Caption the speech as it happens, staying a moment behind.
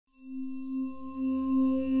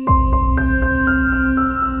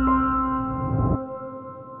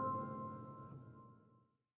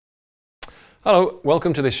Hello,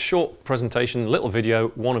 welcome to this short presentation, little video,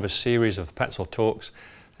 one of a series of Petzl Talks,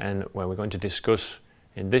 and where we're going to discuss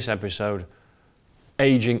in this episode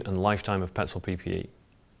aging and lifetime of Petzl PPE.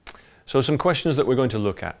 So some questions that we're going to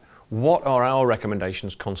look at. What are our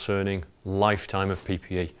recommendations concerning lifetime of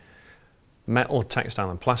PPE? Metal,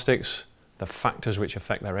 textile and plastics, the factors which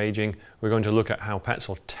affect their aging. We're going to look at how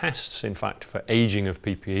Petzl tests, in fact, for aging of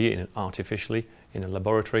PPE artificially in a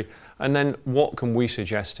laboratory, and then what can we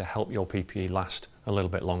suggest to help your PPE last a little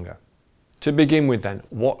bit longer. To begin with then,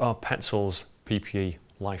 what are Petzl's PPE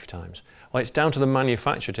lifetimes? Well, it's down to the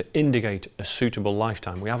manufacturer to indicate a suitable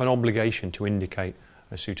lifetime. We have an obligation to indicate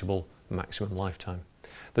a suitable maximum lifetime.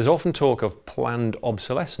 There's often talk of planned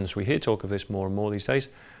obsolescence. We hear talk of this more and more these days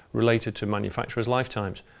related to manufacturers'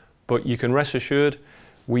 lifetimes. But you can rest assured,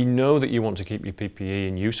 we know that you want to keep your PPE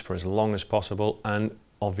in use for as long as possible and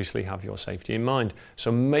obviously have your safety in mind.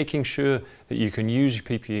 So making sure that you can use your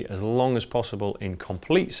PPE as long as possible in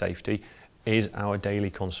complete safety is our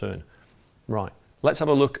daily concern. Right, let's have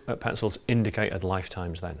a look at Petzl's indicated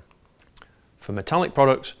lifetimes then. For metallic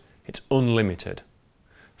products, it's unlimited.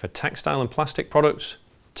 For textile and plastic products,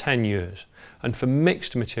 10 years. And for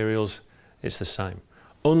mixed materials, it's the same.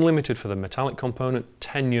 Unlimited for the metallic component,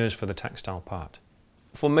 10 years for the textile part.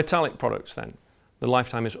 For metallic products then, the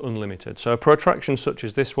lifetime is unlimited. So a protraction such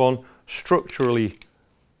as this one, structurally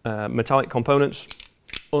metallic components,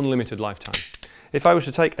 unlimited lifetime. If I was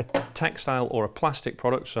to take a textile or a plastic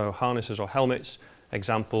product, so harnesses or helmets,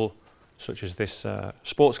 example such as this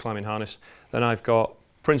sports climbing harness, then I've got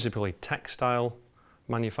principally textile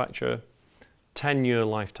manufacture, 10-year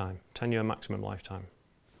lifetime, 10-year maximum lifetime.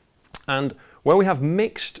 And where we have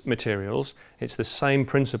mixed materials, it's the same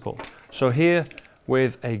principle. So here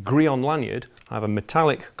with a Grion lanyard, I have a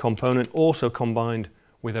metallic component also combined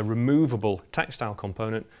with a removable textile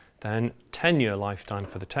component, then 10-year lifetime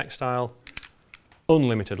for the textile,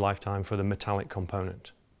 unlimited lifetime for the metallic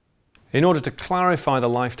component. In order to clarify the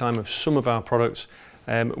lifetime of some of our products,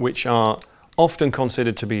 which are often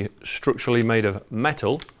considered to be structurally made of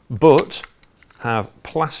metal, but have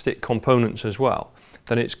plastic components as well,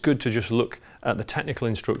 then it's good to just look at the technical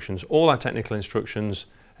instructions. All our technical instructions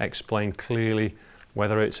explain clearly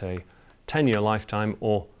whether it's a 10-year lifetime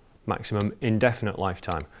or maximum indefinite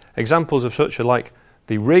lifetime. Examples of such are like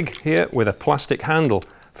the rig here with a plastic handle.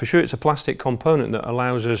 For sure it's a plastic component that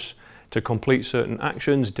allows us to complete certain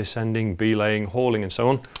actions, descending, belaying, hauling and so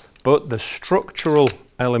on, but the structural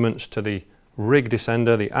elements to the rig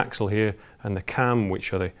descender, the axle here and the cam,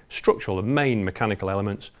 which are the structural, the main mechanical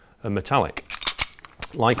elements, are metallic.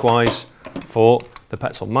 Likewise for the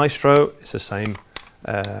Petzl Maestro, it's the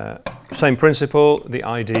same principle, the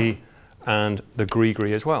ID and the gree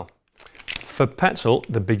as well. For Petzl,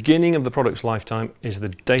 the beginning of the product's lifetime is the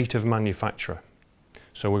date of manufacture.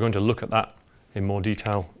 So we're going to look at that in more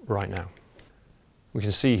detail right now. We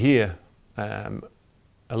can see here a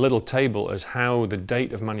little table as how the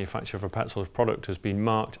date of manufacture for Petzl's product has been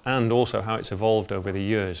marked and also how it's evolved over the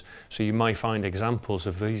years. So you might find examples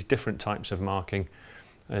of these different types of marking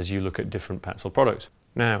as you look at different Petzl products.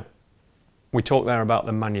 Now, we talked there about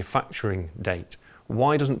the manufacturing date.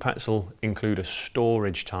 Why doesn't Petzl include a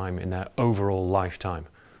storage time in their overall lifetime?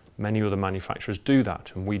 Many other manufacturers do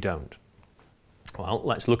that and we don't. Well,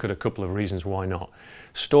 let's look at a couple of reasons why not.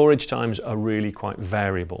 Storage times are really quite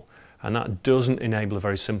variable and that doesn't enable a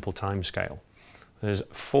very simple time scale. There's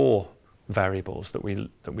 4 variables that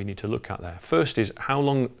we need to look at there. First is how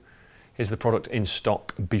long is the product in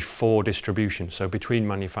stock before distribution, so between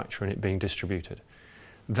manufacture and it being distributed.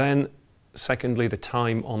 Then secondly, the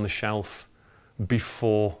time on the shelf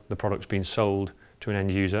before the product's been sold to an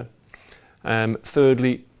end user.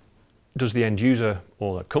 Thirdly, does the end user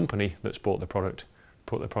or the company that's bought the product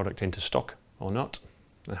put the product into stock or not?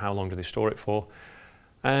 And how long do they store it for?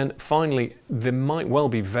 And finally, there might well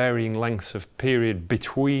be varying lengths of period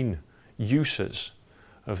between uses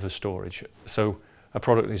of the storage. So a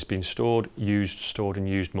product has been stored and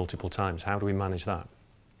used multiple times. How do we manage that?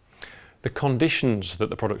 The conditions that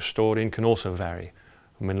the product's stored in can also vary.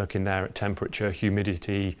 And we're looking there at temperature,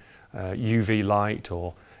 humidity, UV light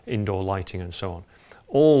or indoor lighting and so on.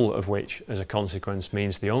 All of which, as a consequence,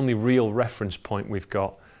 means the only real reference point we've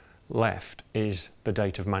got left is the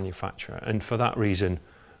date of manufacture. And for that reason,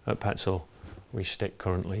 at Petzl, we stick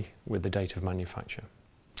currently with the date of manufacture.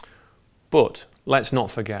 But let's not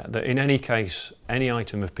forget that in any case, any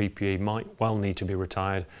item of PPE might well need to be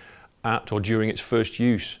retired at or during its first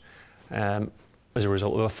use as a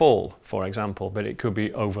result of a fall, for example, but it could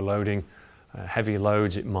be overloading, heavy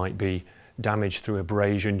loads, it might be damage through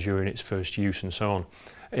abrasion during its first use and so on.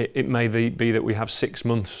 It may be that we have 6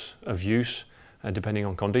 months of use depending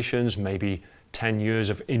on conditions, maybe 10 years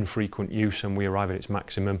of infrequent use and we arrive at its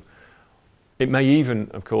maximum. It may even,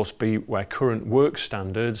 of course, be where current work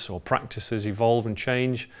standards or practices evolve and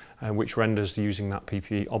change, which renders using that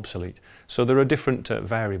PPE obsolete. So there are different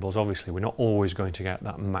variables. Obviously, we're not always going to get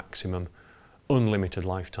that maximum unlimited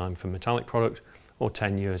lifetime for metallic product or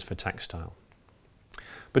 10 years for textile.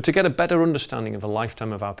 But to get a better understanding of the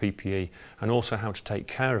lifetime of our PPE and also how to take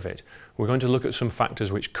care of it, we're going to look at some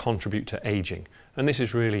factors which contribute to aging. And this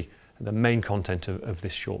is really the main content of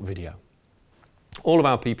this short video. All of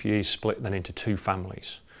our PPE is split then into two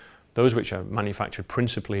families. Those which are manufactured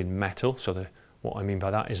principally in metal, so what I mean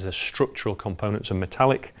by that is the structural components are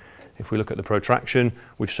metallic. If we look at the protraction,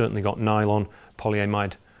 we've certainly got nylon,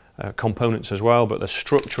 polyamide components as well, but the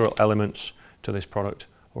structural elements to this product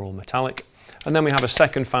are all metallic. And then we have a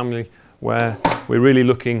second family where we're really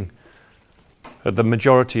looking at the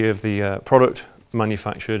majority of the product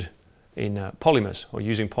manufactured in polymers or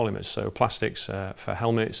using polymers, so plastics for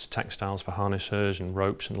helmets, textiles for harnesses and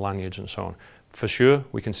ropes and lanyards and so on. For sure,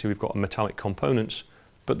 we can see we've got metallic components,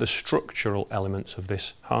 but the structural elements of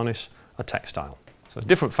this harness are textile. So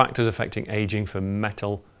different factors affecting aging for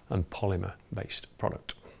metal and polymer based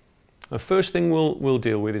product. The first thing we'll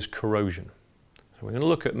deal with is corrosion. So we're going to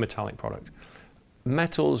look at metallic product.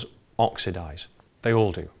 Metals oxidize. They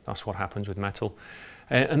all do. That's what happens with metal.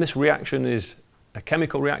 And this reaction is a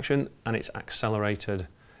chemical reaction, and it's accelerated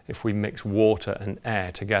if we mix water and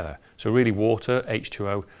air together. So really water,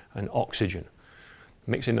 H2O, and oxygen.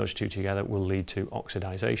 Mixing those two together will lead to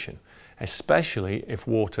oxidization, especially if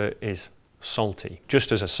water is salty.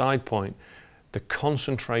 Just as a side point, the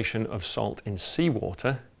concentration of salt in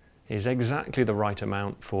seawater is exactly the right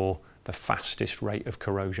amount for the fastest rate of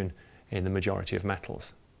corrosion in the majority of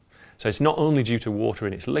metals. So it's not only due to water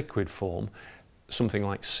in its liquid form, something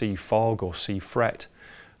like sea fog or sea fret,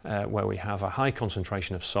 where we have a high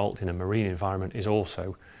concentration of salt in a marine environment, is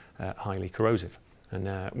also highly corrosive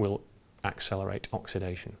and will accelerate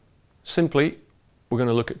oxidation. Simply, we're going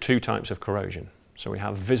to look at two types of corrosion. So we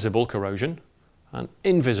have visible corrosion and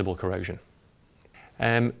invisible corrosion.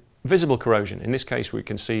 Visible corrosion, in this case we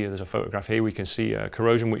can see, there's a photograph here, we can see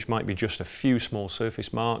corrosion which might be just a few small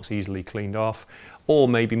surface marks easily cleaned off, or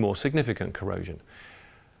maybe more significant corrosion.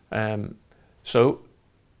 So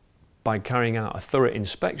by carrying out a thorough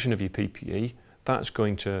inspection of your PPE, that's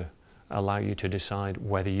going to allow you to decide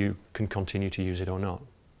whether you can continue to use it or not.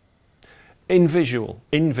 Invisible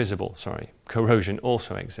corrosion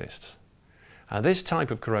also exists. This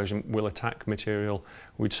type of corrosion will attack material,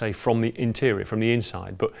 we'd say, from the interior, from the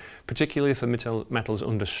inside, but particularly for metals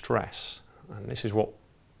under stress. And this is what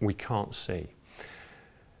we can't see.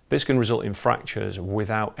 This can result in fractures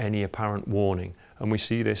without any apparent warning, and we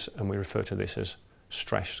see this and we refer to this as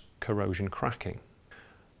stress corrosion cracking.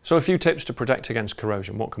 So a few tips to protect against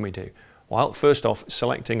corrosion. What can we do? Well, first off,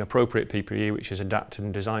 selecting appropriate PPE which is adapted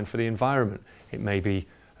and designed for the environment. It may be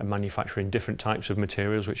manufacturing different types of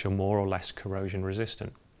materials which are more or less corrosion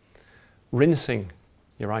resistant. Rinsing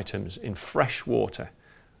your items in fresh water.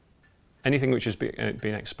 Anything which has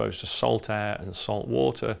been exposed to salt air and salt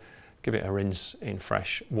water, give it a rinse in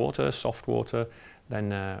fresh water, soft water,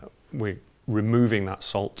 then we're removing that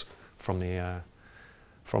salt from the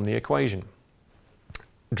equation.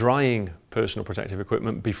 Drying personal protective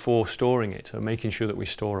equipment before storing it, so making sure that we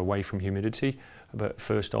store away from humidity, but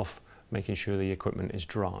first off making sure the equipment is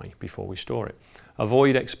dry before we store it.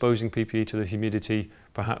 Avoid exposing PPE to the humidity,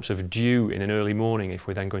 perhaps of dew in an early morning if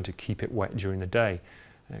we're then going to keep it wet during the day.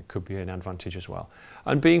 It could be an advantage as well.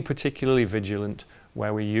 And being particularly vigilant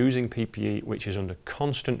where we're using PPE which is under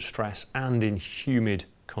constant stress and in humid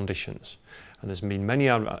conditions. And there's been many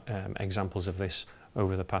examples of this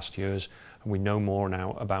over the past years, and we know more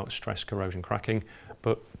now about stress corrosion cracking,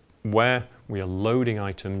 but where we are loading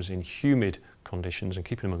items in humid conditions and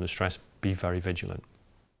keeping them under stress, be very vigilant.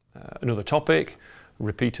 Another topic,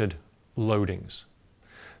 repeated loadings.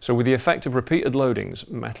 So with the effect of repeated loadings,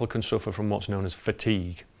 metal can suffer from what's known as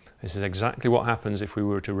fatigue. This is exactly what happens if we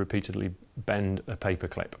were to repeatedly bend a paper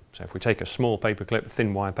clip. So if we take a small paper clip,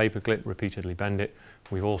 thin wire paper clip, repeatedly bend it,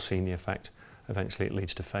 we've all seen the effect. Eventually it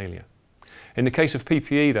leads to failure. In the case of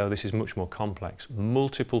PPE though, this is much more complex.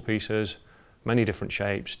 Multiple pieces, many different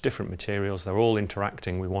shapes, different materials, they're all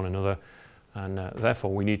interacting with one another, and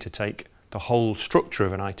therefore we need to take the whole structure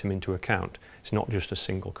of an item into account. It's not just a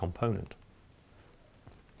single component.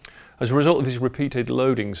 As a result of these repeated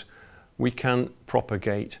loadings, we can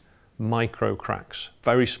propagate micro cracks,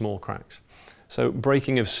 very small cracks. So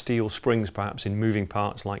breaking of steel springs perhaps in moving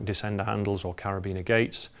parts like descender handles or carabiner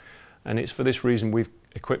gates, and it's for this reason we've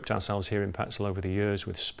equipped ourselves here in Petzl over the years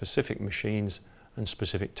with specific machines and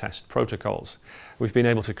specific test protocols. We've been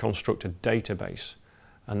able to construct a database,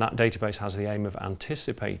 and that database has the aim of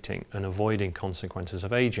anticipating and avoiding consequences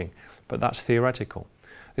of aging, but that's theoretical.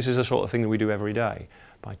 This is the sort of thing that we do every day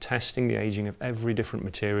by testing the aging of every different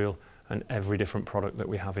material and every different product that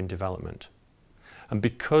we have in development. And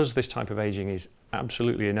because this type of aging is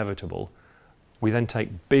absolutely inevitable, we then take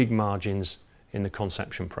big margins in the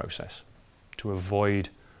conception process to avoid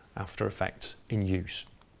after effects in use.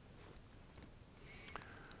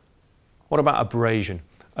 What about abrasion?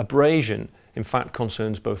 Abrasion, in fact,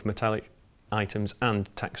 concerns both metallic items and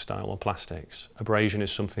textile or plastics. Abrasion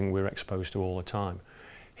is something we're exposed to all the time.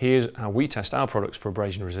 Here's how we test our products for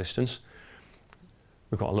abrasion resistance.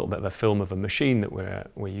 We've got a little bit of a film of a machine that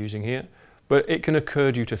we're using here, but it can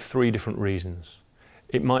occur due to 3 different reasons.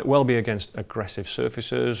 It might well be against aggressive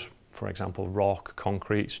surfaces, for example, rock,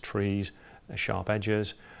 concrete, trees, sharp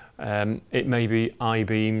edges. It may be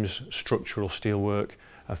I-beams, structural steelwork,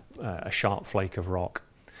 a sharp flake of rock.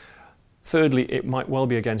 Thirdly, it might well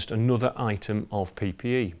be against another item of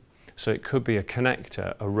PPE. So it could be a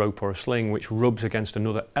connector, a rope or a sling which rubs against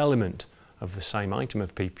another element of the same item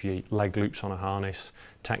of PPE, leg loops on a harness,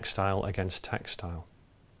 textile against textile.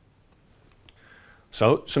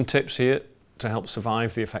 So some tips here to help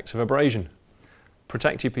survive the effects of abrasion.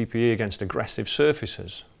 Protect your PPE against aggressive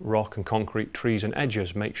surfaces, rock and concrete, trees and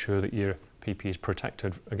edges. Make sure that your PPE is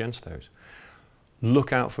protected against those.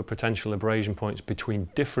 Look out for potential abrasion points between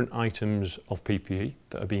different items of PPE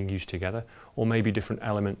that are being used together, or maybe different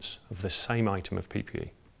elements of the same item of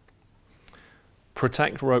PPE.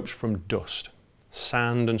 Protect ropes from dust.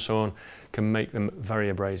 Sand and so on can make them very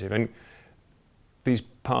abrasive, and these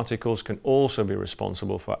particles can also be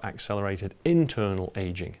responsible for accelerated internal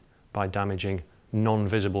aging by damaging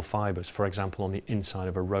non-visible fibres, for example on the inside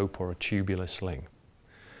of a rope or a tubular sling.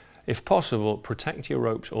 If possible, protect your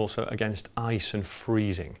ropes also against ice and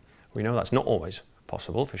freezing. We know that's not always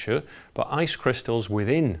possible for sure, but ice crystals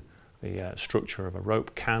within the structure of a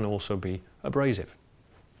rope can also be abrasive.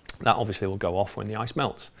 That obviously will go off when the ice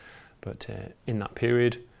melts, but in that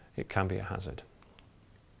period it can be a hazard.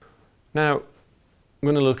 Now I'm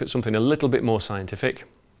going to look at something a little bit more scientific: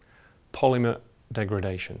 polymer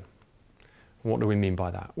degradation. What do we mean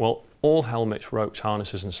by that? Well, all helmets, ropes,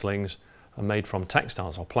 harnesses and slings are made from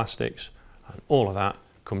textiles or plastics, and all of that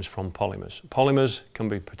comes from polymers. Polymers can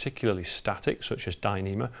be particularly static, such as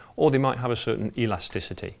Dyneema, or they might have a certain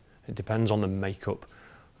elasticity. It depends on the makeup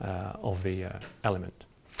of the element.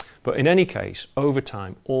 But in any case, over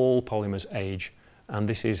time, all polymers age, and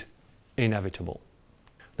this is inevitable.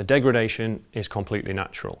 The degradation is completely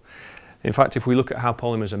natural. In fact, if we look at how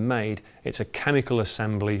polymers are made, it's a chemical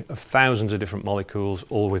assembly of thousands of different molecules,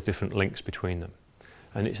 all with different links between them.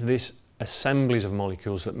 And it's this assemblies of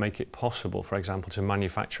molecules that make it possible, for example, to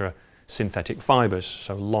manufacture synthetic fibres,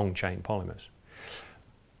 so long chain polymers.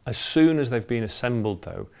 As soon as they've been assembled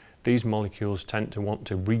though, these molecules tend to want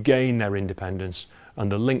to regain their independence,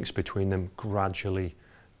 and the links between them gradually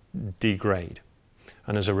degrade.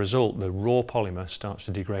 And as a result, the raw polymer starts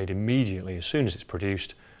to degrade immediately as soon as it's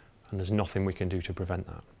produced, and there's nothing we can do to prevent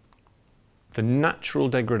that. The natural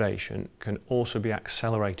degradation can also be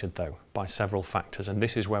accelerated though by several factors, and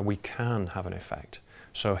this is where we can have an effect.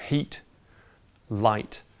 So heat,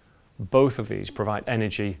 light, both of these provide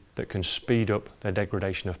energy that can speed up the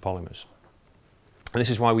degradation of polymers. And this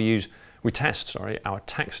is why we test our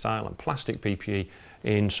textile and plastic PPE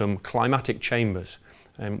in some climatic chambers,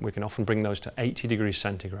 and we can often bring those to 80 degrees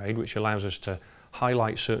centigrade, which allows us to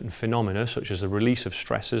highlight certain phenomena such as the release of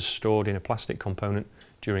stresses stored in a plastic component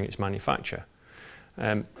during its manufacture.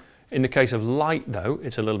 In the case of light though,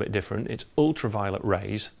 it's a little bit different. It's ultraviolet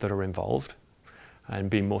rays that are involved, and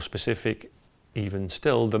being more specific even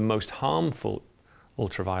still, the most harmful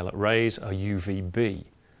ultraviolet rays are UVB,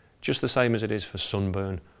 just the same as it is for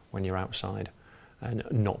sunburn when you're outside and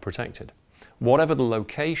not protected. Whatever the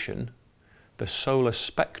location, the solar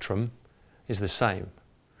spectrum is the same.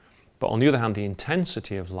 But on the other hand, the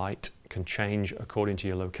intensity of light can change according to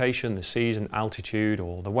your location, the season, altitude,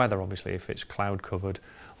 or the weather, obviously, if it's cloud covered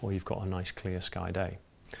or you've got a nice clear sky day.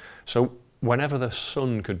 So whenever the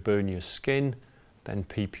sun could burn your skin, then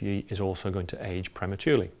PPE is also going to age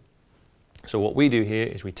prematurely. So what we do here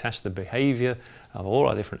is we test the behavior of all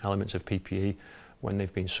our different elements of PPE when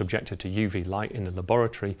they've been subjected to UV light in the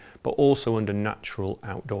laboratory, but also under natural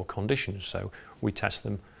outdoor conditions. So we test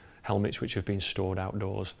them, helmets which have been stored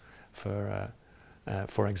outdoors,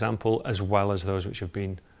 for example, as well as those which have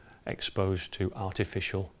been exposed to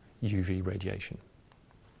artificial UV radiation.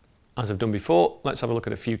 As I've done before, let's have a look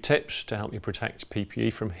at a few tips to help you protect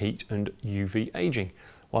PPE from heat and UV aging.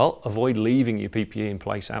 Well, avoid leaving your PPE in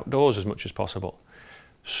place outdoors as much as possible.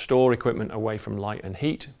 Store equipment away from light and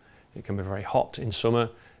heat. It can be very hot in summer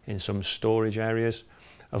in some storage areas.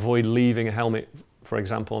 Avoid leaving a helmet, for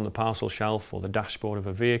example, on the parcel shelf or the dashboard of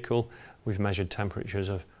a vehicle with measured temperatures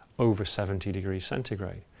of over 70 degrees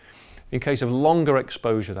centigrade. In case of longer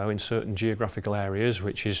exposure though, in certain geographical areas,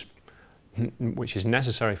 which is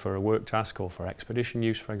necessary for a work task or for expedition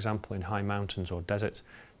use, for example, in high mountains or deserts,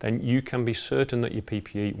 then you can be certain that your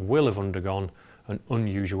PPE will have undergone an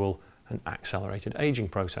unusual and accelerated aging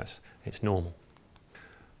process. It's normal.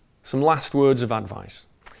 Some last words of advice.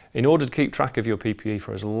 In order to keep track of your PPE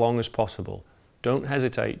for as long as possible, don't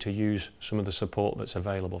hesitate to use some of the support that's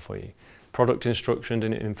available for you. Product instructions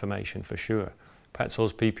and information for sure.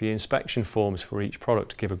 Petzl's PPE inspection forms for each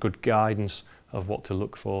product give a good guidance of what to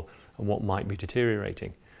look for and what might be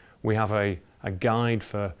deteriorating. We have a guide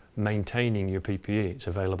for maintaining your PPE. It's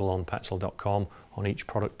available on petzl.com on each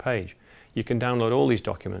product page. You can download all these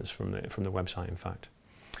documents from the website, in fact.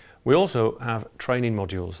 We also have training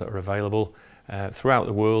modules that are available throughout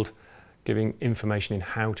the world, giving information in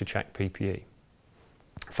how to check PPE.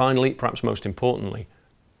 Finally, perhaps most importantly,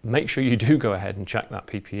 make sure you do go ahead and check that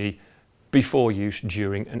PPE before use,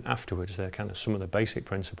 during and afterwards. They're kind of some of the basic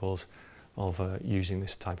principles of using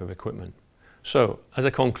this type of equipment. So, as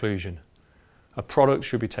a conclusion, a product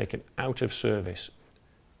should be taken out of service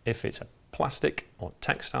if it's a plastic or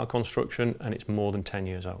textile construction and it's more than 10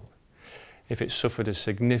 years old. If it's suffered a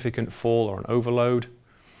significant fall or an overload,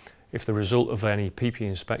 if the result of any PPE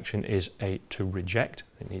inspection is to reject,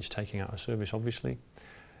 it needs taking out of service obviously.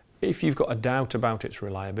 If you've got a doubt about its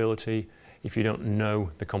reliability, if you don't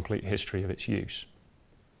know the complete history of its use.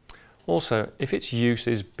 Also, if its use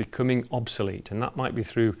is becoming obsolete, and that might be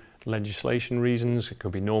through legislation reasons, it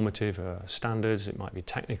could be normative standards, it might be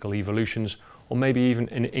technical evolutions, or maybe even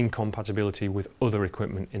an incompatibility with other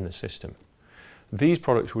equipment in the system. These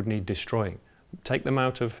products would need destroying. Take them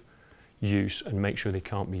out of use and make sure they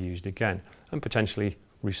can't be used again, and potentially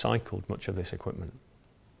recycled much of this equipment.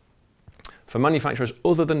 For manufacturers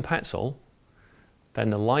other than Petzl, then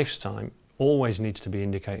the lifetime always needs to be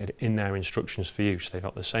indicated in their instructions for use. They've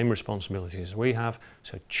got the same responsibilities as we have,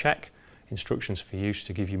 so check instructions for use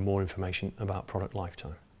to give you more information about product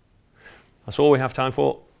lifetime. That's all we have time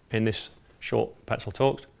for in this short Petzl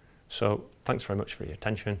Talks, so thanks very much for your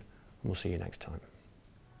attention and we'll see you next time.